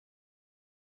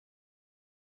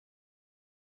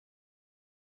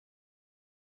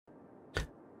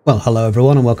Well, hello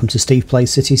everyone and welcome to Steve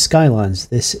Plays City Skylines.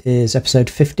 This is episode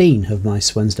 15 of my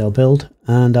Swensdale build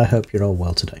and I hope you're all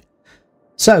well today.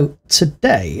 So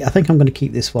today I think I'm going to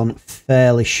keep this one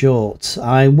fairly short.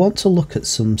 I want to look at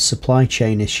some supply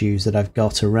chain issues that I've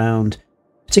got around,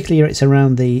 particularly it's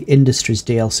around the Industries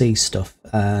DLC stuff.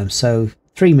 So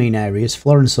three main areas: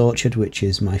 Florence Orchard, which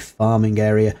is my farming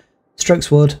area,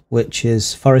 Strokeswood, which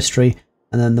is forestry,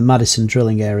 and then the Madison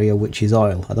drilling area, which is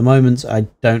oil. At the moment, I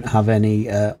don't have any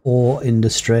ore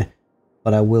industry,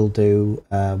 but I will do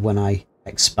when I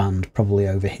expand, probably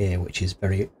over here, which is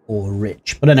very ore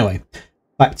rich. But anyway,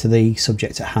 back to the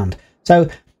subject at hand. So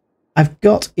I've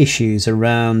got issues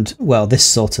around, well, this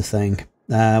sort of thing,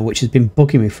 which has been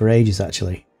bugging me for ages,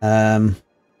 actually,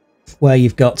 where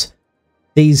you've got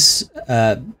these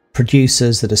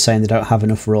producers that are saying they don't have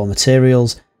enough raw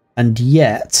materials. And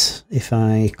yet, if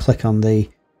I click on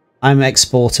I'm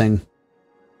exporting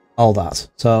all that.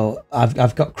 So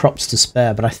I've got crops to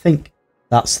spare, but I think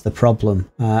that's the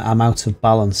problem. I'm out of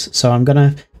balance. So I'm going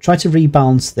to try to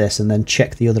rebalance this and then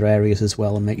check the other areas as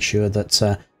well and make sure that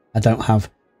I don't have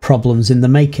problems in the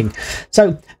making.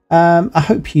 So I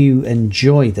hope you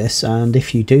enjoy this, and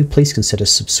if you do, please consider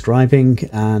subscribing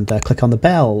and click on the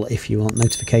bell if you want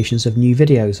notifications of new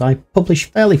videos. I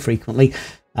publish fairly frequently.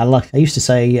 I used to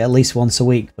say at least once a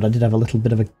week, but I did have a little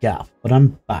bit of a gap, but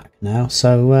I'm back now.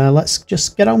 So let's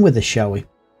just get on with this, shall we?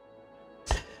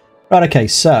 Right, okay,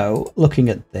 so looking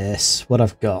at this, what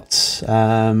I've got,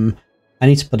 I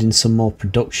need to put in some more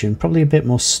production, probably a bit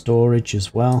more storage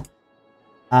as well.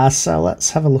 So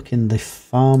let's have a look in the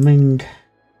farming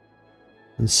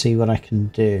and see what I can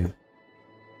do.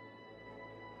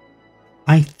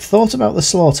 I thought about the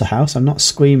slaughterhouse, I'm not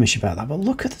squeamish about that, but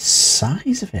look at the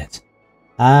size of it.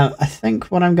 I think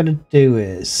what I'm going to do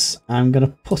is I'm going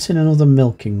to put in another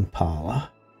milking parlour.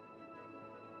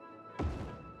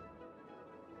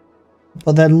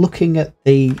 But then looking at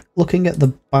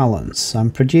the balance,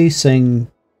 I'm producing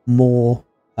more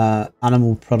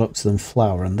animal products than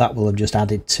flour, and that will have just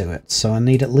added to it. So I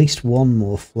need at least one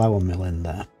more flour mill in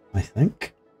there, I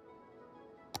think.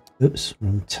 Oops,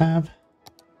 wrong tab.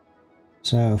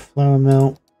 So flour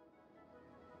mill.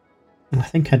 I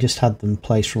think I just had them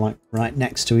placed right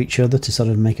next to each other to sort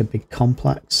of make a big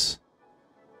complex.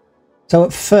 So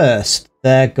at first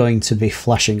they're going to be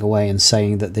flashing away and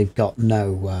saying that they've got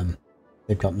no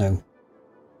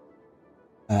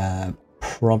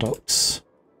products,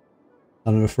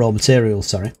 not enough raw materials.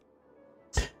 Sorry.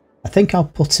 I think I'll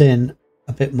put in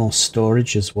a bit more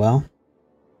storage as well.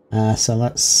 So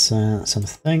let's have a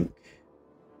think.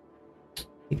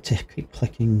 Keep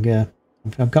clicking.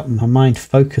 I've got my mind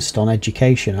focused on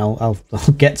education. I'll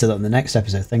get to that in the next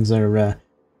episode. Things are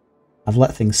I've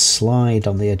let things slide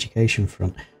on the education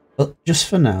front, but just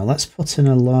for now, let's put in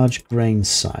a large grain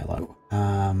silo.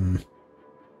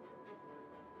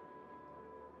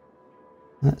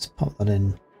 Let's pop that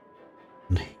in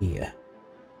here,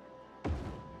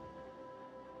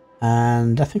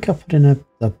 and I think I'll put in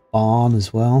a barn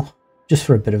as well, just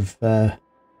for a bit of rather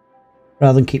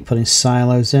than keep putting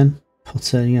silos in.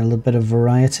 Put in a little bit of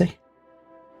variety.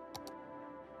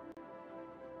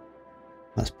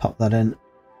 Let's pop that in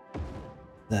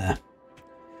there.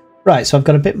 Right, so I've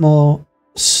got a bit more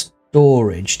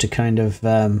storage to kind of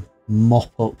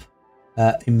mop up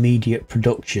immediate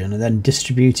production and then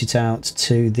distribute it out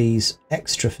to these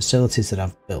extra facilities that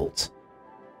I've built.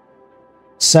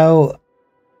 So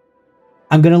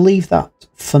I'm going to leave that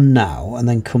for now and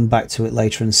then come back to it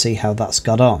later and see how that's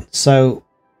got on. So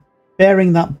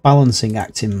bearing that balancing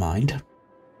act in mind,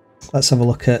 let's have a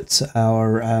look at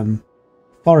our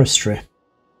forestry.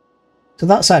 So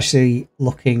that's actually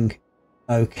looking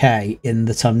okay in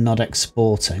that I'm not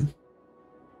exporting.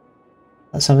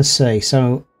 Let's have a see.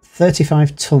 So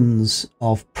 35 tons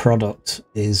of product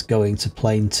is going to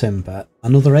plain timber.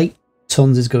 Another 8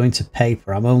 tons is going to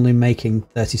paper. I'm only making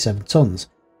 37 tons.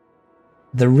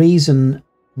 The reason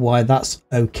why that's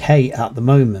okay at the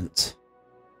moment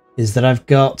is that I've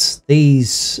got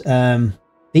these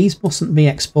mustn't be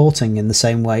exporting in the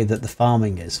same way that the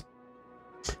farming is.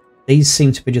 These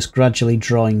seem to be just gradually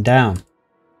drawing down.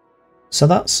 So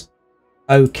that's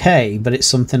okay, but it's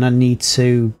something I need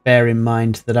to bear in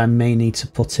mind that I may need to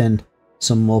put in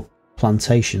some more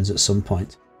plantations at some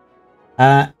point.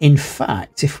 In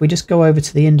fact, if we just go over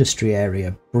to the industry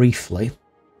area briefly,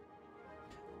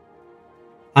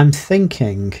 I'm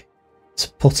thinking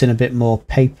to put in a bit more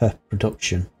paper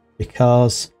production,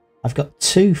 because I've got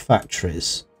 2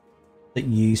 factories that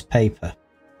use paper.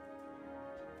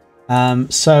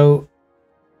 So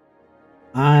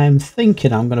I'm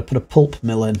thinking I'm going to put a pulp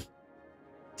mill in.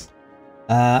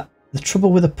 the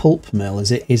trouble with a pulp mill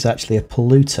is it is actually a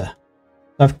polluter.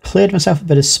 I've cleared myself a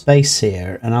bit of space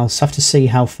here, and I'll have to see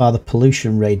how far the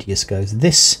pollution radius goes.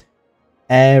 This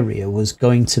area was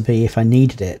going to be, if I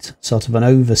needed it, sort of an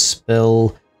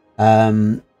overspill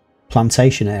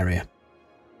plantation area.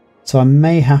 So I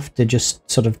may have to just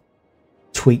sort of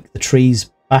tweak the trees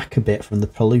back a bit from the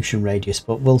pollution radius,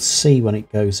 but we'll see when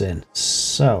it goes in.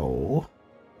 So,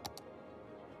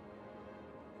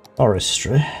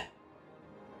 forestry,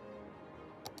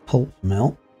 pulp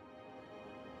mill.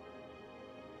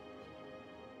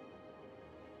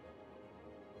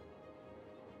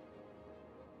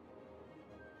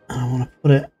 I want to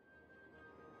put it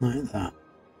like that.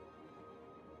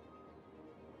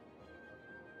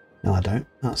 No, I don't.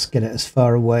 Let's get it as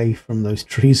far away from those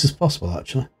trees as possible,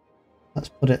 actually. Let's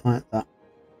put it like that.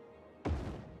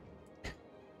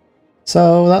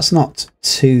 So that's not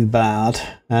too bad.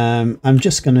 I'm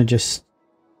just going to just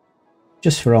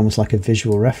for almost like a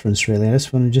visual reference, really, I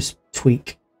just want to just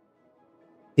tweak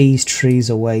these trees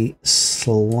away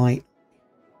slightly.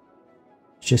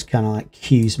 Just kind of like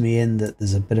cues me in that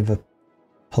there's a bit of a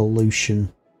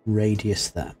pollution radius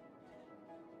there.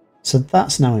 So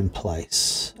that's now in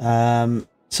place.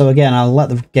 So again, I'll let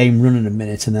the game run in a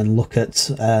minute and then look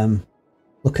at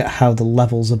how the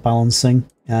levels are balancing.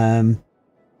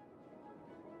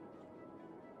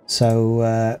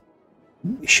 So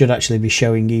it should actually be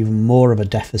showing even more of a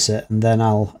deficit, and then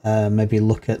I'll maybe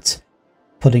look at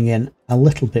putting in a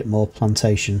little bit more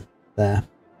plantation there.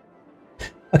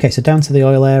 Okay, so down to the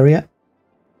oil area.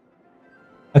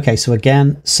 Okay, so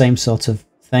again, same sort of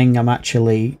thing. I'm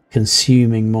actually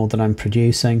consuming more than I'm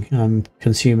producing. I'm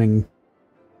consuming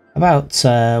about,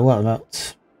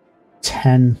 about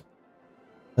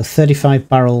 35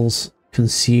 barrels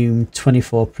consumed,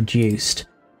 24 produced.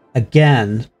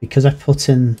 Again, because I put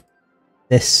in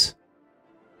this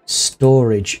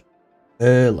storage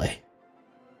early,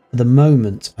 for the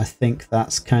moment, I think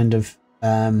that's kind of,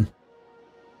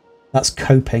 that's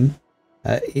coping.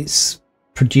 It's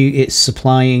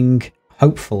supplying,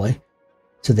 hopefully,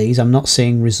 to these. I'm not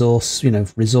seeing resource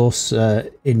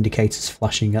indicators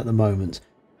flashing at the moment,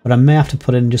 but I may have to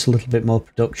put in just a little bit more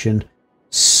production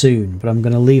soon, but I'm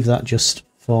going to leave that just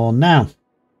for now.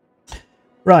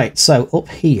 Right, so up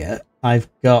here I've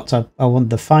got, I want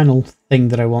the final thing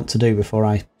that I want to do before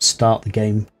I start the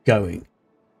game going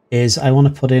is I want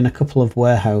to put in a couple of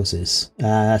warehouses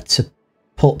to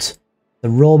put the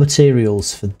raw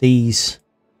materials for these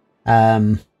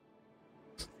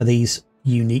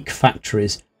unique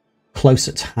factories close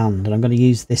at hand, and I'm going to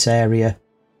use this area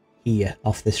here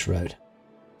off this road.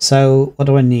 So what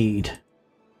do I need?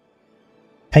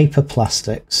 Paper,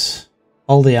 plastics,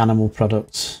 all the animal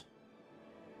products,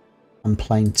 and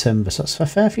plain timber. So that's a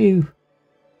fair few.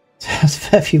 That's a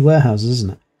fair few warehouses,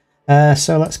 isn't it?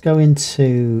 So let's go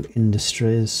into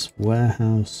industries,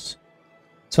 warehouse.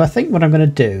 So I think what I'm going to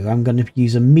do, I'm going to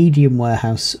use a medium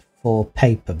warehouse for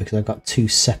paper because I've got two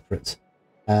separate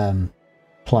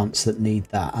plants that need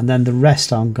that, and then the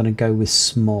rest I'm going to go with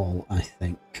small, I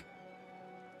think.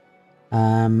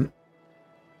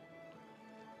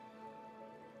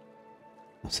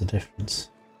 What's the difference?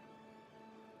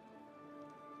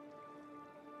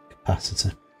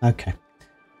 Capacity. Okay.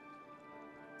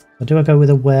 Or do I go with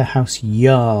a warehouse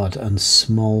yard and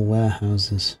small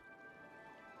warehouses?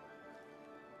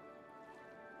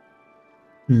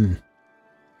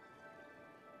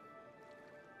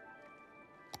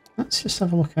 Let's just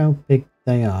have a look how big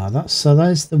they are. So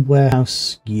there's the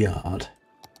warehouse yard.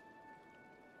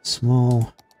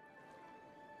 Small,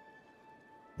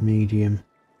 medium.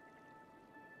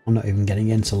 I'm not even getting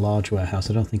into large warehouse.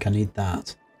 I don't think I need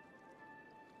that.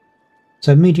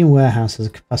 So medium warehouse has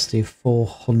a capacity of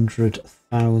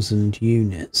 400,000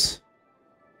 units.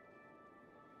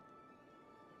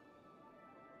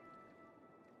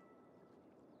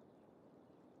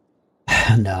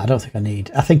 No, I don't think I need.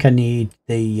 I think I need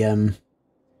the. I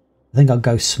think I'll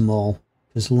go small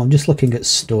because I'm just looking at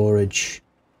storage.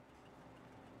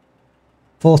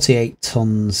 48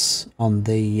 tons on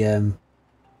the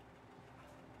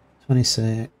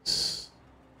 26.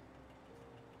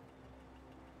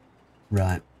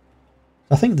 Right.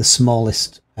 I think the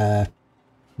smallest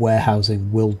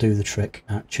warehousing will do the trick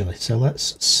actually. So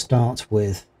let's start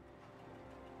with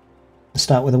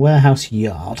a warehouse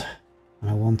yard, and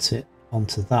I want it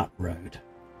onto that road.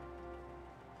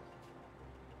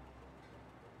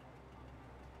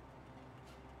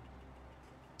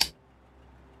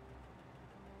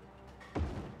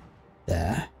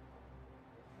 There.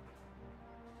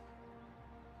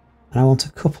 And I want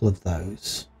a couple of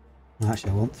those.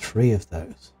 Actually, I want 3 of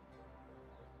those.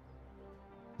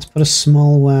 Let's put a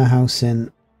small warehouse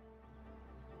in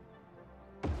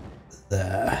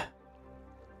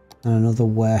and another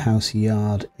warehouse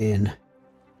yard in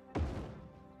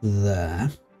there.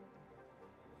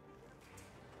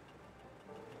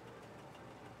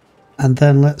 And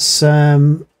then let's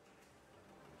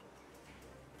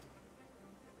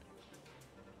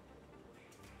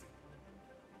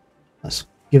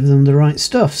give them the right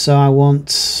stuff. So I want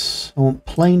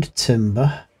planed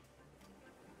timber.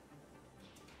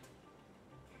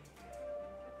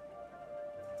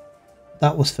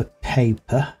 That was for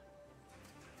paper.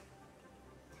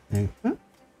 Paper.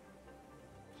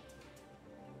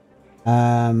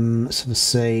 So let's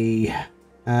see.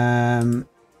 I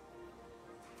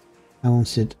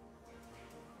wanted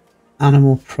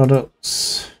animal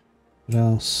products. What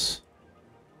else?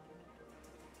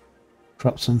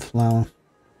 Crops and flour.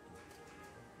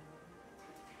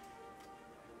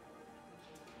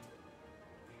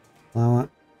 Flour.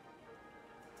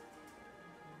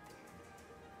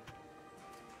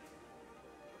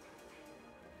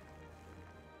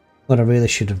 What I really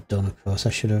should have done, of course, I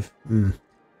should have... I'm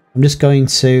just going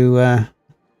to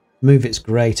move its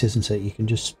great, isn't it? You can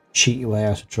just cheat your way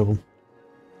out of trouble.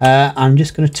 I'm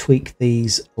just going to tweak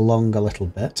these along a little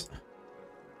bit.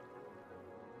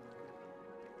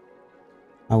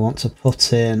 I want to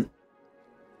put in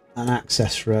an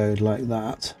access road like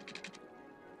that.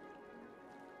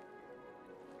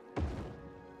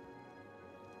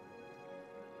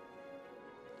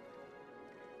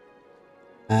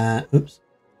 Oops.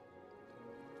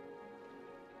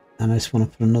 And I just want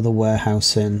to put another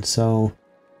warehouse in. So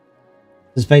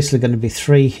there's basically going to be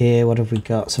 3 here. What have we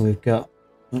got? So we've got...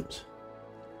 Oops.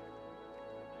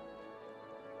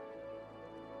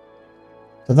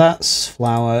 So that's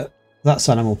flour. That's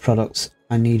animal products.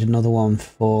 I need another one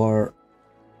for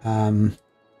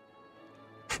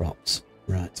crops.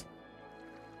 Right.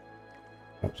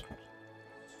 Crops.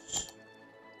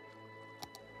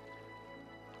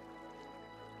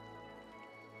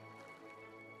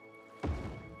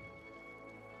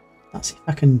 Let's see if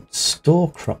I can store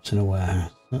crops in a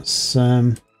warehouse. That's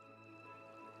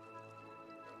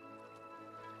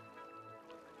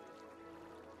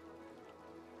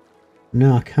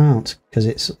no, I can't, because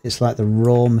it's like the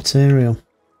raw material.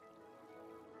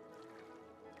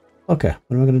 Okay,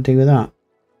 what am I going to do with that?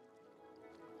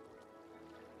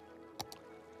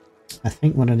 I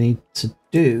think what I need to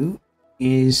do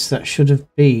is, that should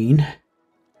have been...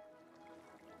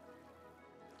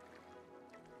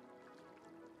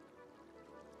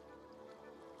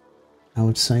 I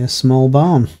would say a small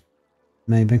barn,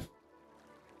 maybe.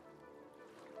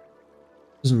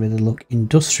 Doesn't really look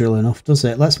industrial enough, does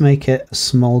it? Let's make it a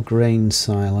small grain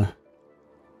silo.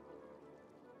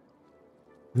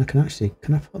 And I can actually,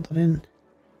 can I put that in?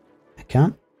 I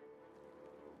can.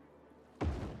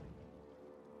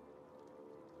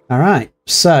 Alright,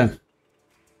 so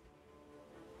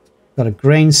got a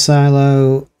grain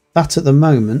silo. That at the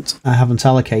moment I haven't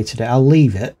allocated it. I'll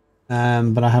leave it,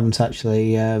 but I haven't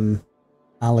actually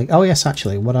oh yes,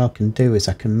 actually what I can do is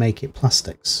I can make it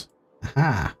plastics.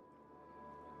 Aha!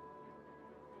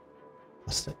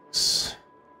 Plastics.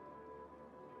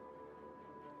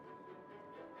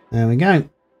 There we go.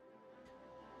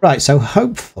 Right, so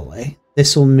hopefully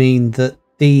this will mean that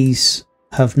these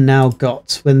have now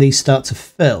got, when these start to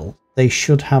fill, they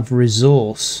should have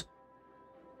resource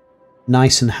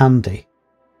nice and handy.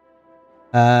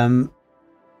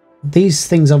 These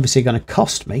things obviously are going to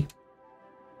cost me,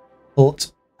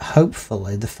 but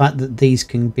hopefully the fact that these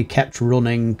can be kept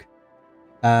running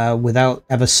without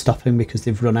ever stopping because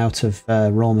they've run out of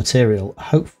raw material,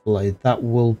 hopefully that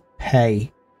will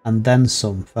pay and then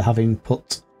some for having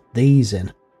put these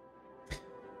in.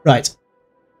 Right.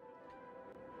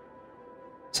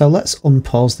 So let's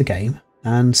unpause the game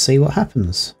and see what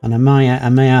happens. And I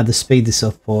may either speed this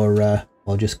up or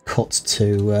just cut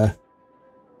to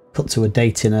a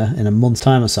date in a month's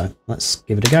time or so. Let's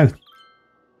give it a go.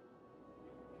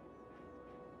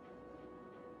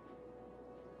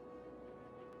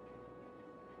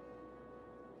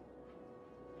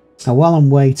 Now while I'm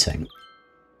waiting,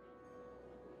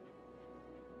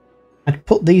 I'd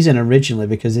put these in originally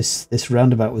because this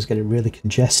roundabout was getting really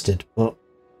congested, but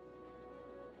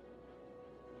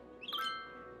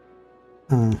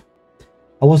I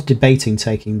was debating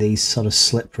taking these sort of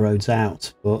slip roads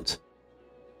out, but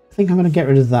I think I'm going to get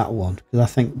rid of that one because I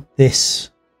think this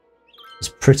has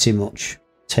pretty much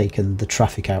taken the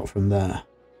traffic out from there.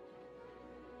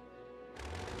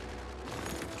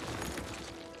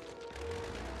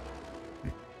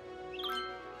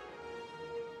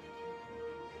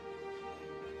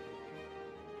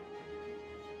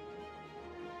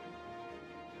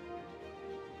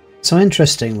 So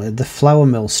interestingly, the flour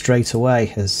mill straight away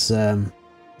has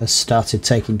has started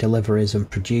taking deliveries and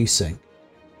producing.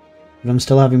 But I'm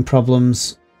still having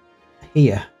problems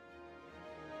here.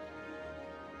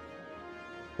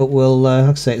 But we'll, like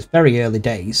I say, it's very early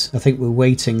days. I think we're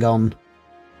waiting on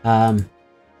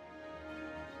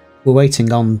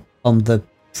the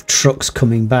trucks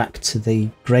coming back to the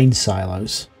grain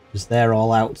silos, because they're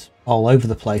all out all over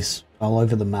the place, all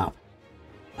over the map.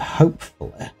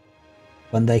 Hopefully,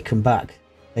 when they come back,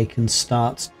 they can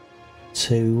start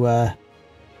to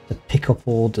pick up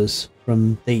orders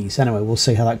from these. Anyway, we'll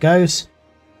see how that goes.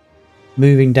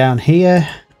 Moving down here.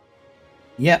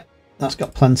 Yep, that's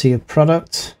got plenty of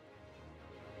product.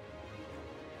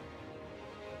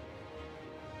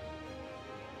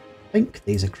 I think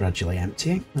these are gradually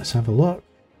emptying. Let's have a look.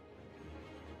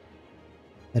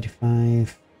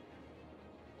 35.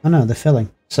 Oh no, they're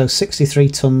filling. So 63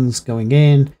 tons going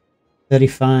in,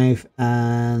 35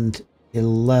 and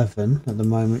 11 at the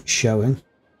moment showing.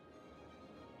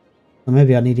 So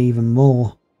maybe I need even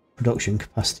more production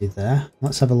capacity there.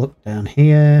 Let's have a look down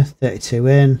here. 32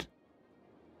 in,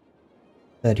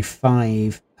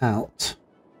 35 out.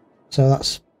 So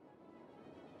that's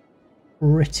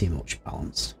pretty much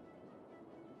balanced.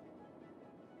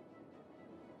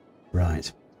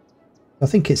 Right. I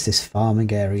think it's this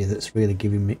farming area that's really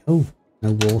giving me... Oh,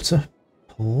 no water.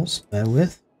 Pause. Bear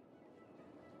with.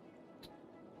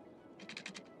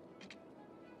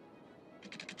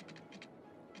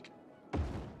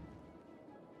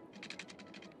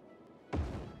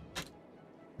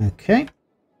 Okay.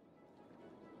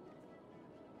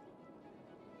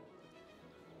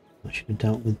 I should have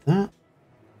dealt with that.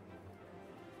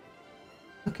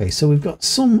 Okay, so we've got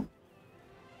some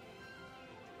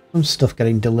stuff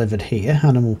getting delivered here.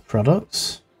 Animal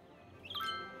products.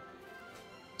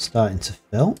 Starting to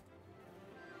fill.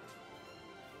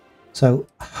 So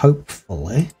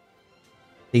hopefully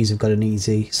these have got an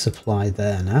easy supply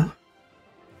there now.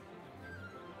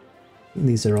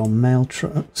 These are all mail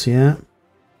trucks, yeah.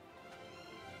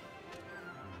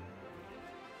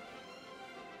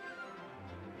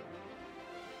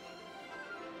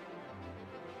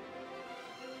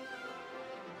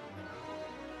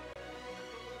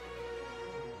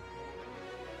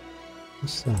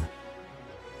 What's that?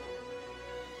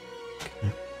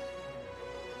 Okay.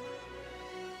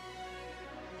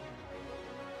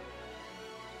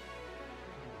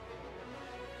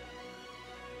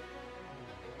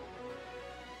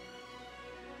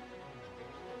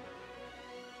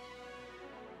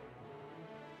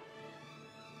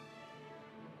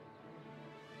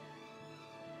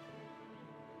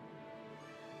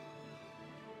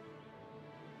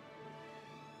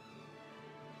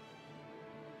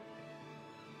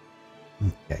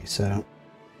 Okay, so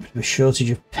a bit of a shortage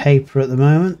of paper at the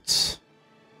moment.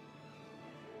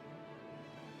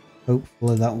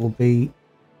 Hopefully that will be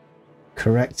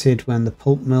corrected when the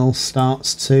pulp mill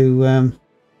starts to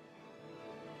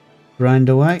grind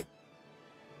away.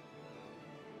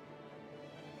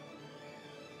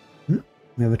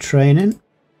 We have a train in.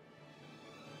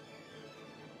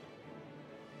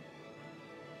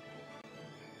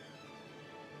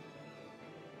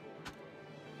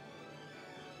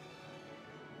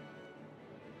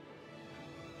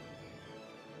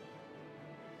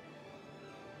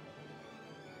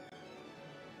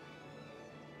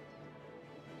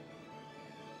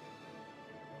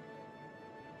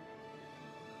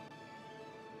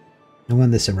 And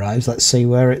when this arrives, let's see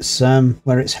where it's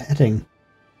heading.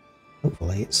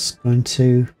 Hopefully it's going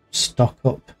to stock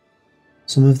up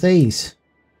some of these.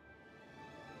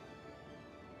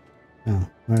 Oh,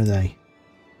 where are they?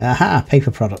 Aha,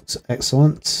 paper products.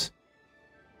 Excellent.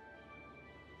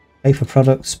 Paper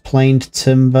products, planed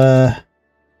timber.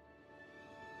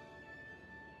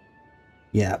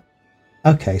 Yeah.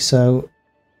 Okay, so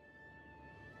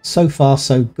far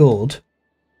so good.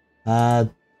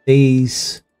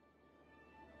 These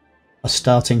are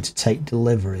starting to take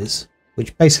deliveries,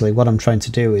 which basically what I'm trying to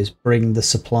do is bring the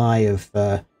supply of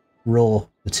raw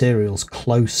materials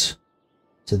close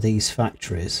to these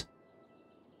factories.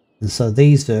 And so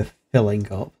these are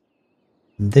filling up.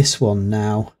 And this one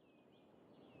now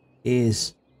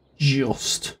is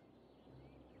just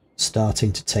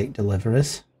starting to take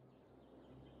deliveries,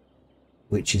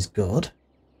 which is good.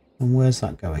 And where's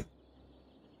that going?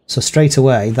 So straight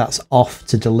away, that's off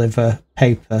to deliver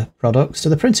paper products to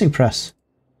the printing press.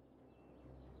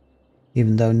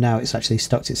 Even though now it's actually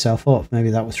stocked itself up.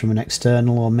 Maybe that was from an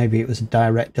external, or maybe it was a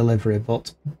direct delivery.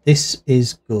 But this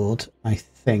is good, I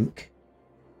think.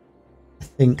 I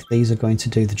think these are going to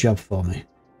do the job for me.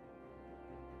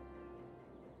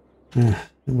 It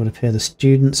would appear the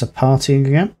students are partying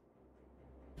again.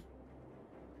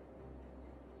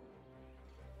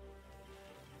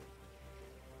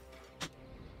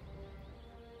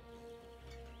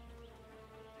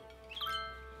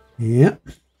 Yep.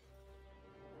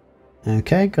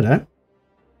 Okay, good out.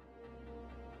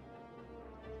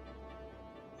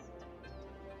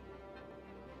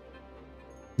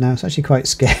 Now it's actually quite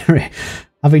scary.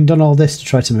 Having done all this to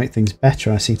try to make things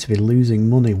better, I seem to be losing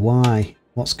money. Why?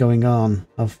 What's going on?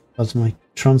 Has my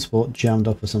transport jammed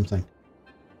up or something?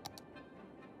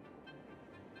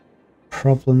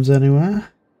 Problems anywhere?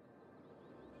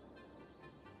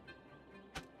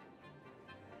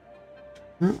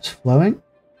 That's flowing.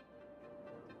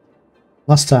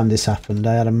 Last time this happened,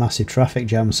 I had a massive traffic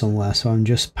jam somewhere, so I'm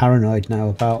just paranoid now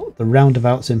about the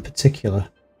roundabouts in particular.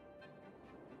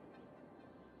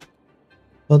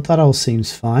 But that all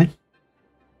seems fine.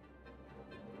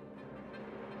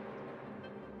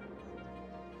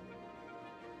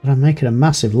 But I'm making a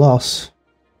massive loss.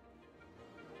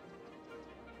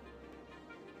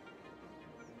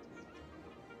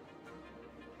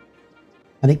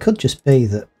 And it could just be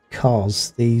that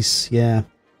because these, yeah,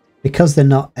 because they're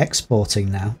not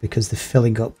exporting now, because they're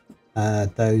filling up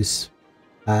those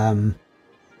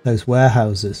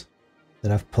warehouses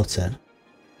that I've put in.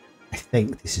 I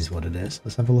think this is what it is.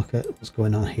 Let's have a look at what's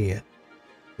going on here.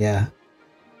 Yeah.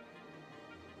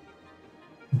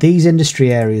 These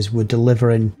industry areas were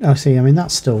delivering... Oh, see, I mean,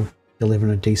 that's still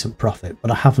delivering a decent profit, but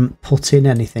I haven't put in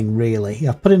anything really.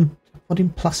 I've put in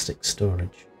plastic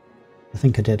storage. I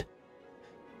think I did.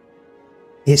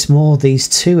 It's more these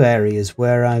two areas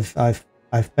where I've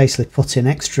basically put in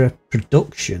extra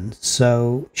production.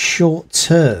 So short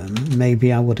term,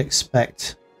 maybe I would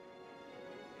expect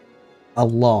a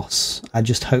loss. I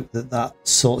just hope that that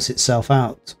sorts itself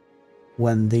out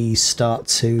when these start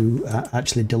to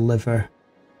actually deliver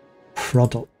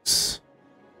products.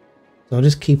 So I'll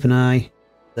just keep an eye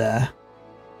there.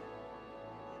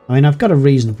 I mean, I've got a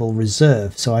reasonable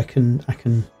reserve, so I can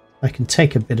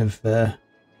take a bit of a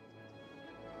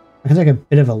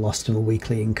loss to a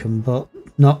weekly income, but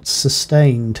not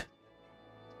sustained.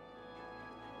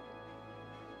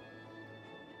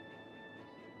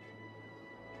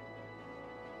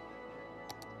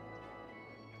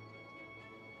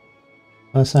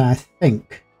 I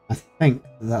think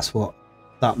that's what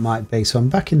that might be. So I'm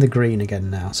back in the green again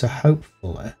now. So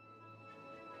hopefully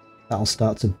that'll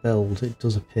start to build. It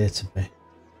does appear to be.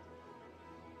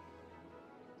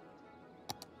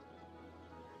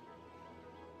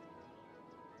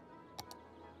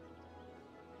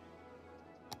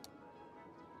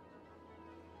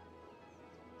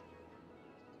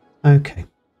 Okay.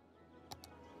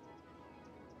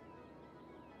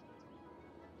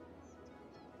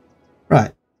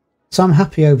 Right. So I'm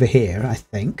happy over here, I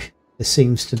think. There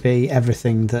seems to be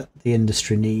everything that the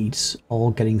industry needs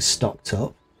all getting stocked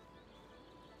up.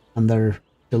 And their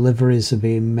deliveries are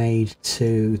being made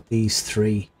to these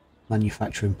three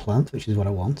manufacturing plants, which is what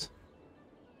I want.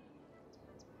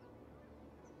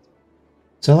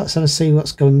 So let's have a see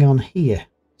what's going on here.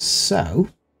 So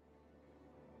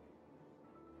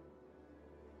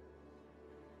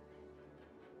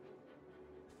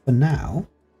for now,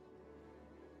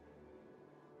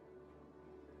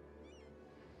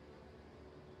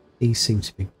 these seem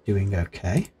to be doing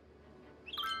okay.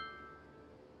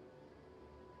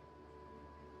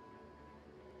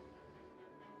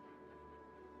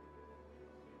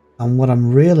 And what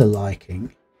I'm really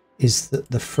liking is that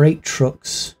the freight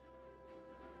trucks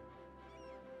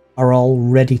are all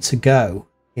ready to go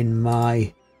in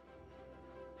my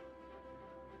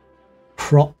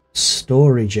crop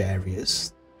storage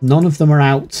areas. None of them are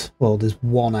out. Well, there's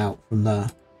one out from there.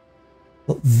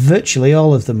 But virtually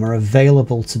all of them are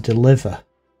available to deliver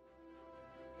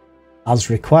as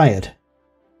required.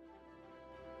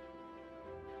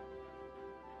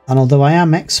 And although I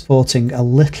am exporting a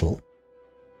little,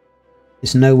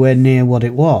 it's nowhere near what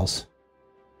it was.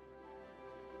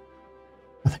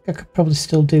 I think I could probably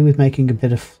still do with making a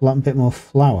bit more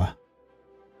flour.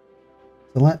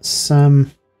 So let's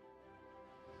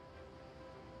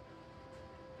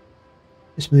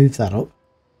just move that up.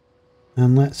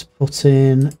 And let's put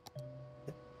in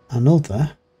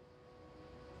another.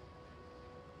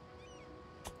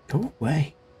 Go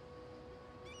away.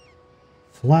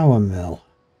 Flour mill.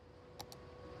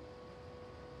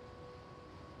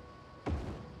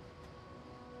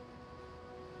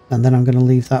 And then I'm going to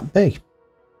leave that be.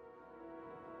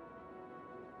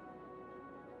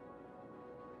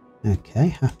 Okay,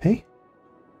 happy.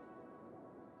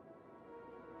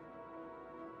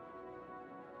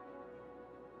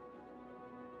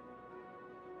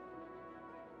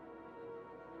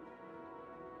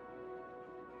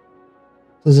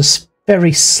 There's a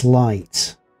very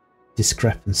slight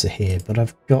discrepancy here, but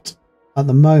I've got, at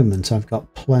the moment, I've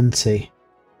got plenty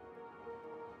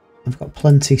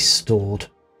stored.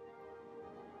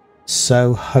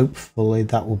 so hopefully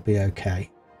that will be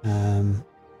okay for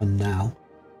now.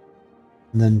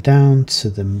 And then down to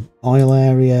the oil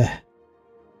area.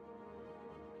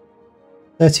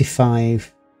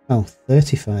 35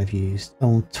 used.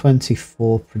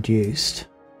 24 produced.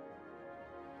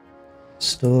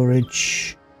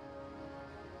 Storage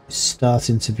is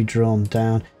starting to be drawn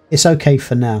down. It's okay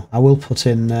for now. I will put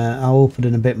in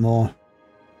a bit more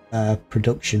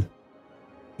production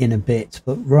in a bit,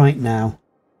 but right now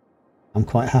I'm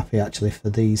quite happy actually for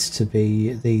these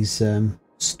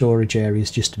storage areas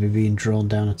just to be being drawn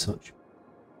down a touch.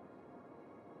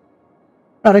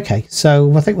 Right, okay,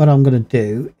 so I think what I'm going to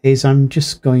do is I'm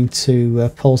just going to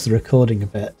pause the recording a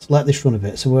bit, let this run a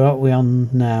bit. So where are we on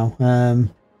now?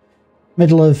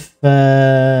 Middle of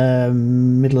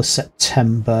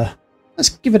September. Let's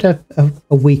give it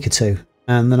a week or two,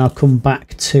 and then I'll come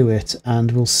back to it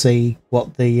and we'll see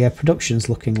what the production's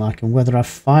looking like and whether I've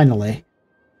finally,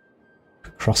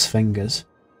 cross fingers,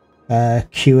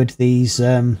 cured these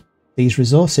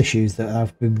resource issues that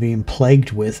I've been being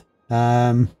plagued with.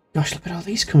 Gosh, look at all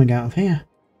these coming out of here.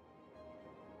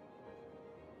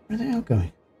 Where are they all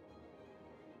going?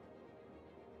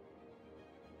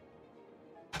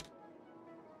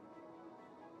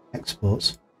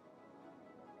 Exports.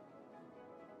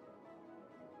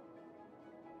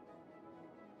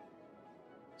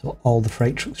 So all the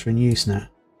freight trucks are in use now.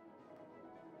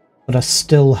 But I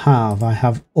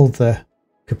have other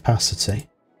capacity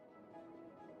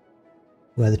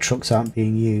where the trucks aren't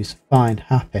being used. Fine,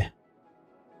 happy.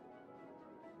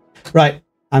 Right,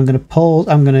 I'm going to pause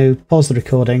the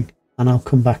recording and I'll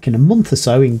come back in a month or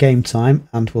so in game time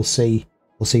and we'll see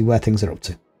where things are up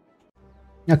to.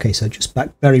 Okay, so just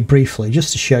back very briefly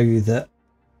just to show you that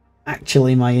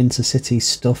actually my intercity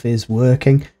stuff is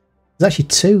working. There's actually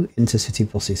 2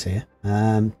 intercity buses here.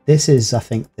 This is, I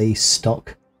think, the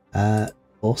stock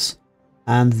bus,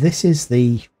 and this is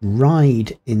the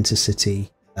ride intercity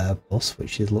bus,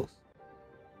 which looks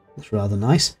rather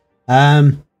nice.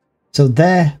 So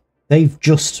they've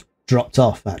just dropped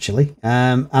off actually,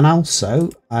 and also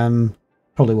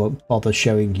probably won't bother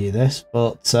showing you this,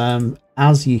 but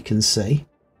as you can see,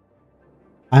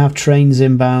 I have trains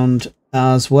inbound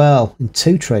as well, and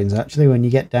 2 trains actually. When you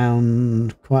get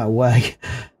down quite a way,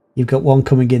 you've got one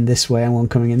coming in this way and one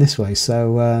coming in this way,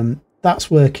 so that's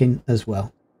working as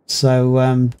well. So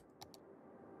I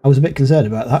was a bit concerned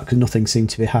about that because nothing seemed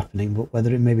to be happening, but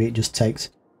maybe it just takes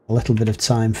a little bit of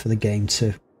time for the game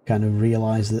to kind of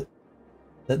realise that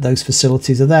those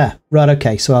facilities are there. Right,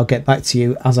 okay, so I'll get back to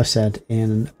you, as I said,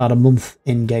 in about a month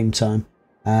in game time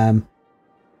to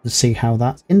see how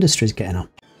that industry's getting on.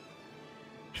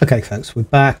 Okay, folks, we're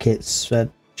back. It's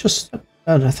just,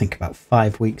 I think, about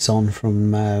 5 weeks on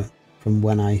from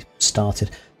when I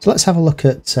started. So let's have a look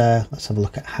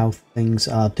at how things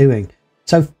are doing.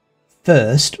 So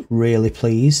first, really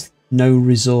pleased, no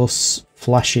resource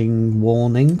flashing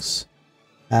warnings.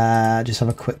 Just have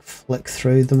a quick flick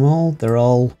through them all. They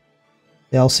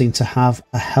all seem to have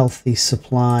a healthy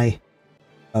supply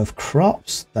of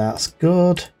crops. That's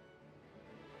good.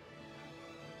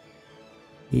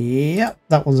 Yep,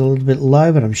 that one's a little bit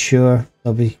low, but I'm sure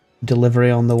there'll be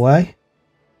delivery on the way.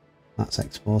 That's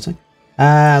exporting.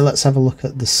 Let's have a look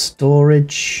at the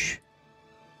storage.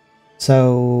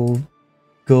 So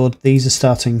good. These are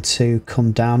starting to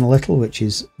come down a little, which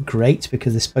is great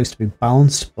because they're supposed to be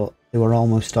balanced, but they were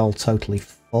almost all totally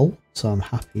full, so I'm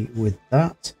happy with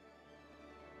that.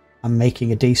 I'm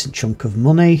making a decent chunk of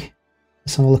money.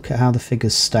 Let's have a look at how the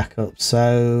figures stack up.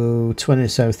 So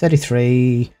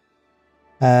 33.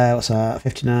 What's that?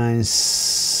 59,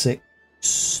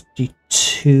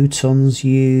 62 tons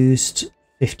used,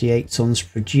 58 tons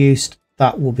produced.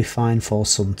 That will be fine for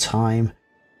some time.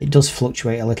 It does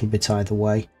fluctuate a little bit either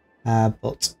way,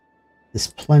 but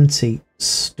there's plenty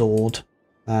stored.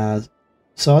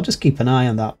 So I'll just keep an eye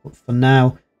on that. But for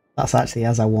now, that's actually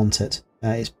as I want it.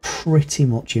 It's pretty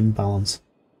much in balance.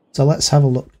 So let's have a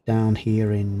look down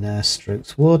here in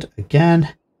Strokes Wood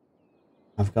again.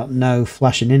 I've got no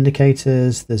flashing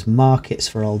indicators. There's markets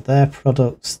for all their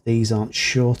products. These aren't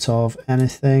short of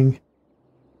anything,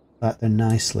 but they're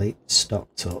nicely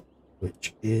stocked up,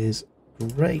 which is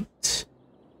great.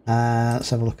 Let's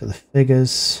have a look at the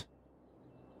figures.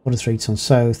 43 tons.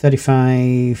 So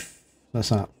 35, what's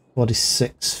that?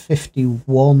 46,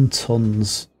 51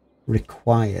 tons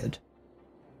required.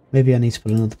 Maybe I need to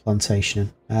put another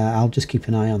plantation in. I'll just keep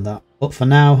an eye on that. But for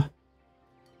now,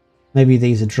 maybe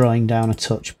these are drawing down a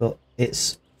touch, but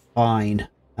it's fine.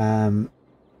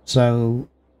 So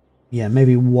yeah,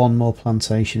 maybe one more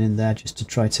plantation in there just to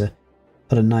try to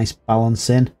put a nice balance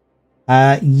in.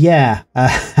 Yeah,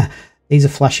 These are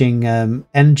flashing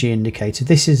energy indicators.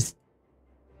 This is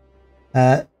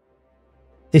a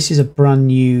brand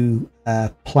new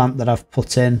plant that I've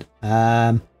put in,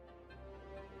 and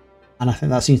I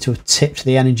think that seems to have tipped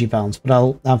the energy balance.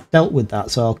 But I've dealt with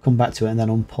that, so I'll come back to it and then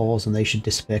unpause, and they should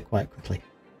disappear quite quickly.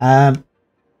 So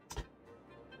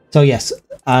yes,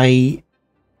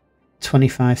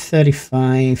 25,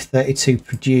 35, 32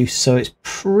 produced, so it's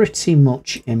pretty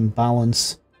much in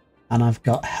balance, and I've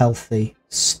got healthy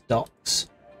stocks.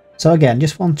 So again,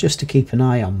 just one to keep an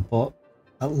eye on, but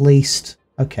at least,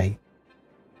 okay,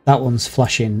 that one's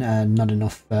flashing not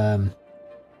enough, but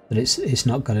it's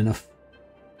not got enough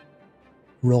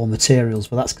raw materials,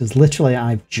 but that's because literally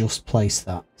I've just placed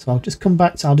that. So I'll just come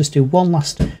back to, I'll just do one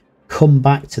last come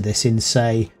back to this in,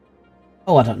 say,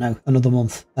 oh, I don't know, another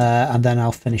month, and then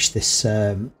I'll finish this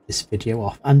this video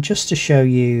off. And just to show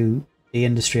you the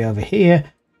industry over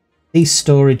here, these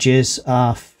storages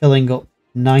are filling up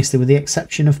nicely with the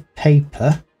exception of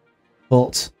paper,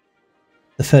 but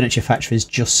the furniture factory is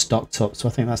just stocked up, so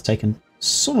I think that's taken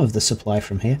some of the supply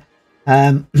from here,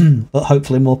 but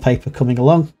hopefully more paper coming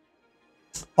along.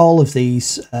 All of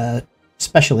these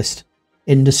specialist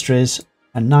industries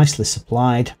are nicely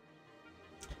supplied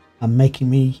and making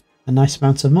me a nice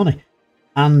amount of money.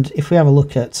 And if we have a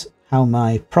look at how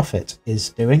my profit is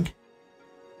doing,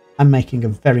 I'm making a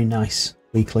very nice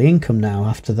weekly income now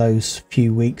after those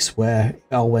few weeks where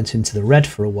it all went into the red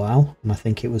for a while, and I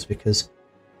think it was because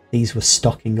these were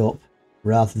stocking up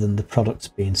rather than the products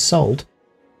being sold.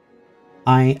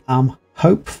 I am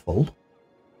hopeful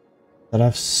that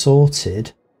I've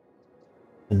sorted,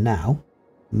 for now,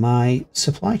 my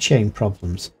supply chain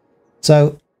problems.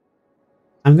 So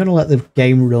I'm going to let the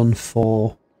game run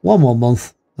for one more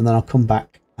month, and then I'll come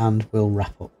back and we'll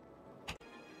wrap up.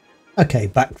 Okay,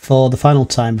 back for the final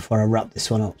time before I wrap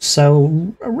this one up.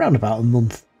 So around about a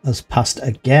month has passed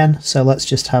again, so let's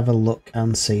just have a look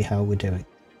and see how we're doing.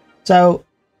 So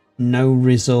no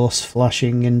resource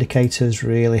flashing indicators,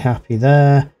 really happy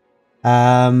there.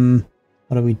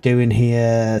 What are we doing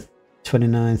here?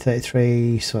 29,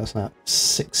 33, so that's that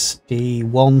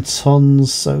 61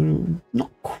 tons, so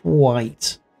not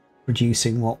quite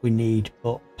producing what we need,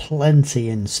 but plenty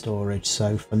in storage,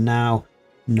 so for now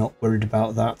not worried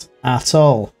about that at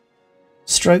all.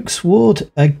 Strokes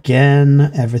wood,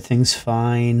 again, everything's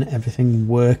fine, everything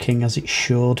working as it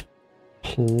should,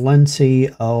 plenty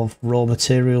of raw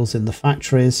materials in the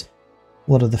factories.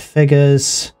 What are the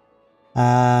figures?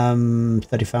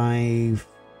 35,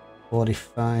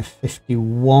 45,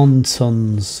 51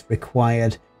 tons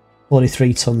required,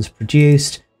 43 tons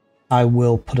produced. I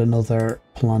will put another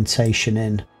plantation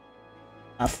in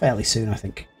fairly soon, I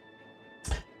think.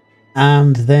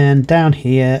 And then down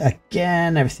here,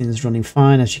 again, everything's running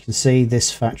fine. As you can see,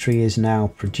 this factory is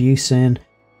now producing.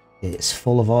 It's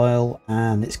full of oil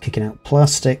and it's kicking out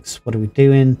plastics. What are we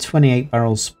doing? 28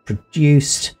 barrels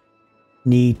produced. I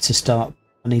need to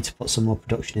put some more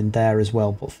production in there as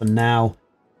well, but for now,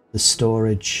 the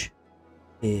storage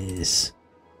is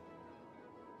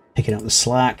picking up the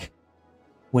slack.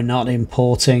 We're not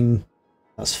importing.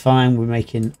 That's fine. We're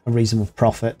making a reasonable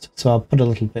profit. So I'll put a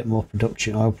little bit more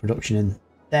oil production in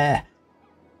there.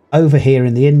 Over here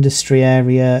in the industry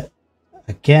area,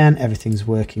 again, everything's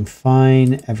working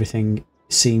fine. Everything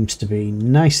seems to be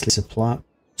nicely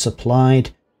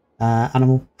supplied.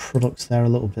 Animal products there a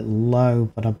little bit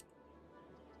low, but what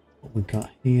we got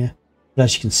here. But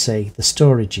as you can see, the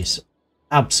storage is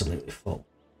absolutely full.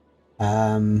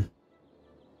 All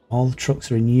the trucks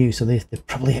are in use, so they're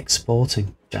probably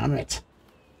exporting. Damn it.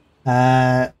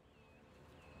 Where's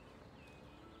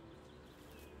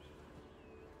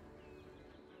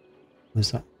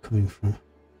that coming from?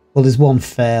 Well, there's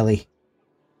at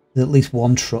least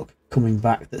one truck coming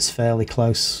back that's fairly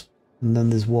close. And then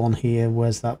there's one here.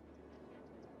 Where's that?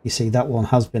 You see, that one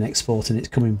has been exporting. It's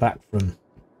coming back from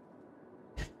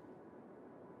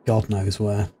God knows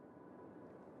where.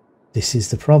 This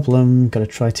is the problem. Got to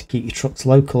try to keep your trucks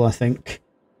local, I think.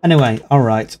 Anyway,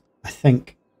 alright. I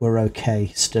think we're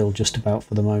okay still, just about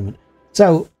for the moment.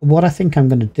 So, what I think I'm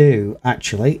going to do,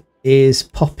 actually, is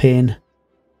pop in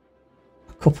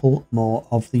a couple more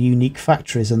of the unique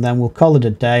factories, and then we'll call it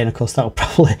a day. And of course, that'll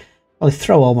probably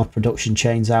throw all my production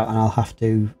chains out, and I'll have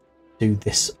to do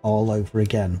this all over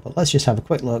again. But let's just have a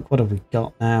quick look. What have we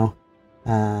got now?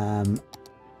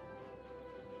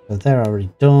 So they're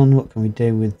already done. What can we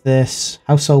do with this?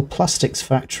 Household plastics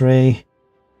factory.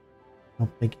 How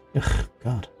big? Ugh,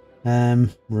 God.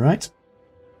 Right.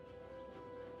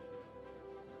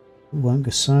 It won't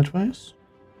go sideways.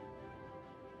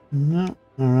 No.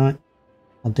 Alright.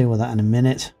 I'll deal with that in a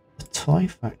minute. The toy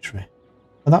factory.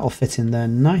 Well, that'll fit in there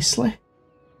nicely.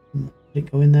 Did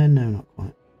it go in there? No, not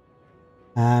quite.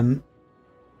 I'm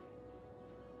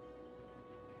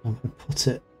going to put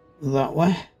it that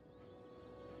way.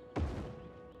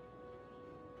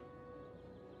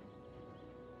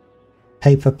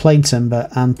 Paper, plain timber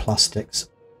and plastics,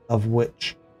 of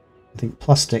which I think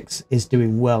plastics is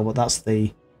doing well, but that's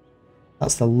the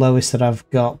lowest that I've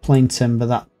got. Plain timber,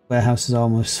 that warehouse is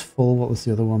almost full. What was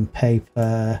the other one?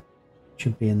 Paper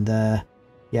should be in there.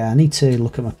 Yeah, I need to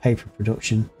look at my paper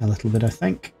production a little bit, I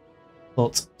think.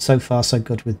 But so far so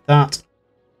good with that.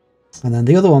 And then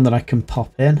the other one that I can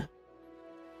pop in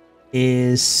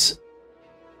is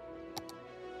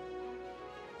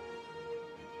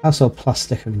household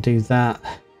plastic. I can do that.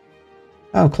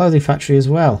 Oh, clothing factory as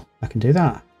well. I can do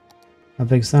that. How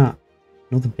big's that?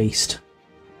 Another beast.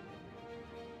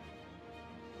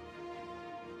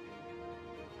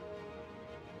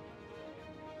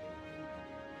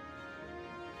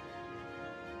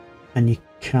 And you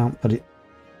can't put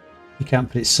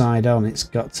it side on. It's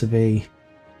got to be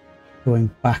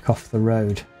going back off the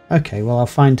road. Okay, well I'll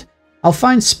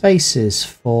find spaces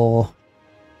for...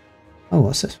 Oh,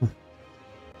 what's this one?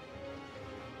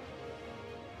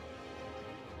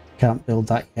 Can't build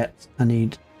that yet. I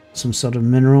need some sort of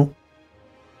mineral.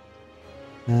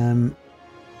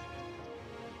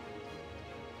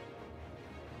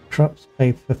 Crops,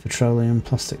 paper, petroleum,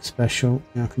 plastic special.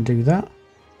 Yeah, I can do that.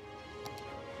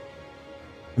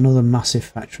 Another massive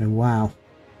factory. Wow.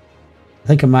 I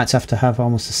think I might have to have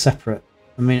almost a separate...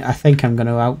 I mean, I think I'm going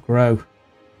to outgrow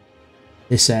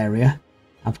this area.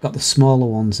 I've got the smaller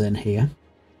ones in here.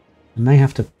 I may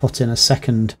have to put in a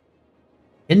second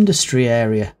industry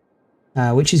area,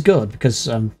 which is good because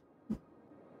it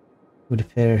would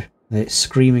appear that it's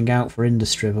screaming out for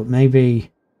industry, but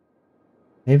maybe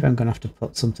I'm going to have to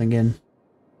put something in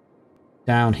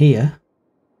down here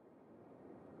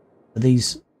for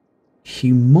these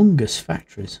humongous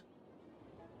factories.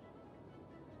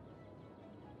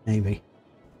 Maybe.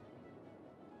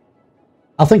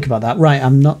 I'll think about that. Right,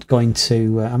 I'm not going to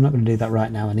do that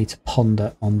right now. I need to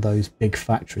ponder on those big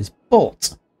factories.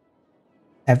 But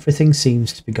everything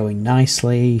seems to be going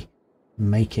nicely,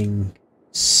 making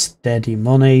steady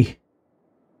money.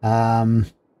 Yeah,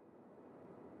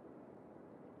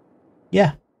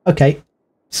 okay.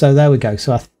 So there we go.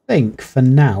 So I think for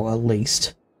now, at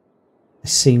least, I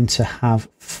seem to have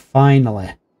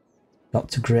finally got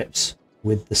to grips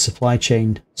with the supply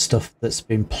chain stuff that's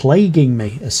been plaguing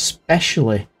me,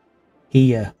 especially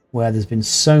here where there's been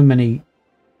so many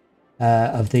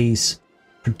of these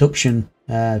production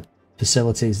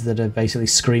facilities that are basically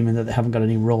screaming that they haven't got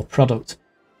any raw product.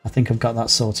 I think I've got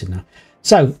that sorted now.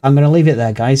 So I'm going to leave it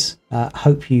there, guys.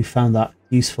 Hope you found that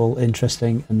useful,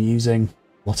 interesting, amusing,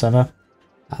 whatever.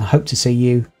 I hope to see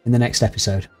you in the next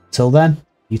episode. Till then,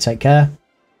 you take care.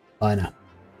 Bye now.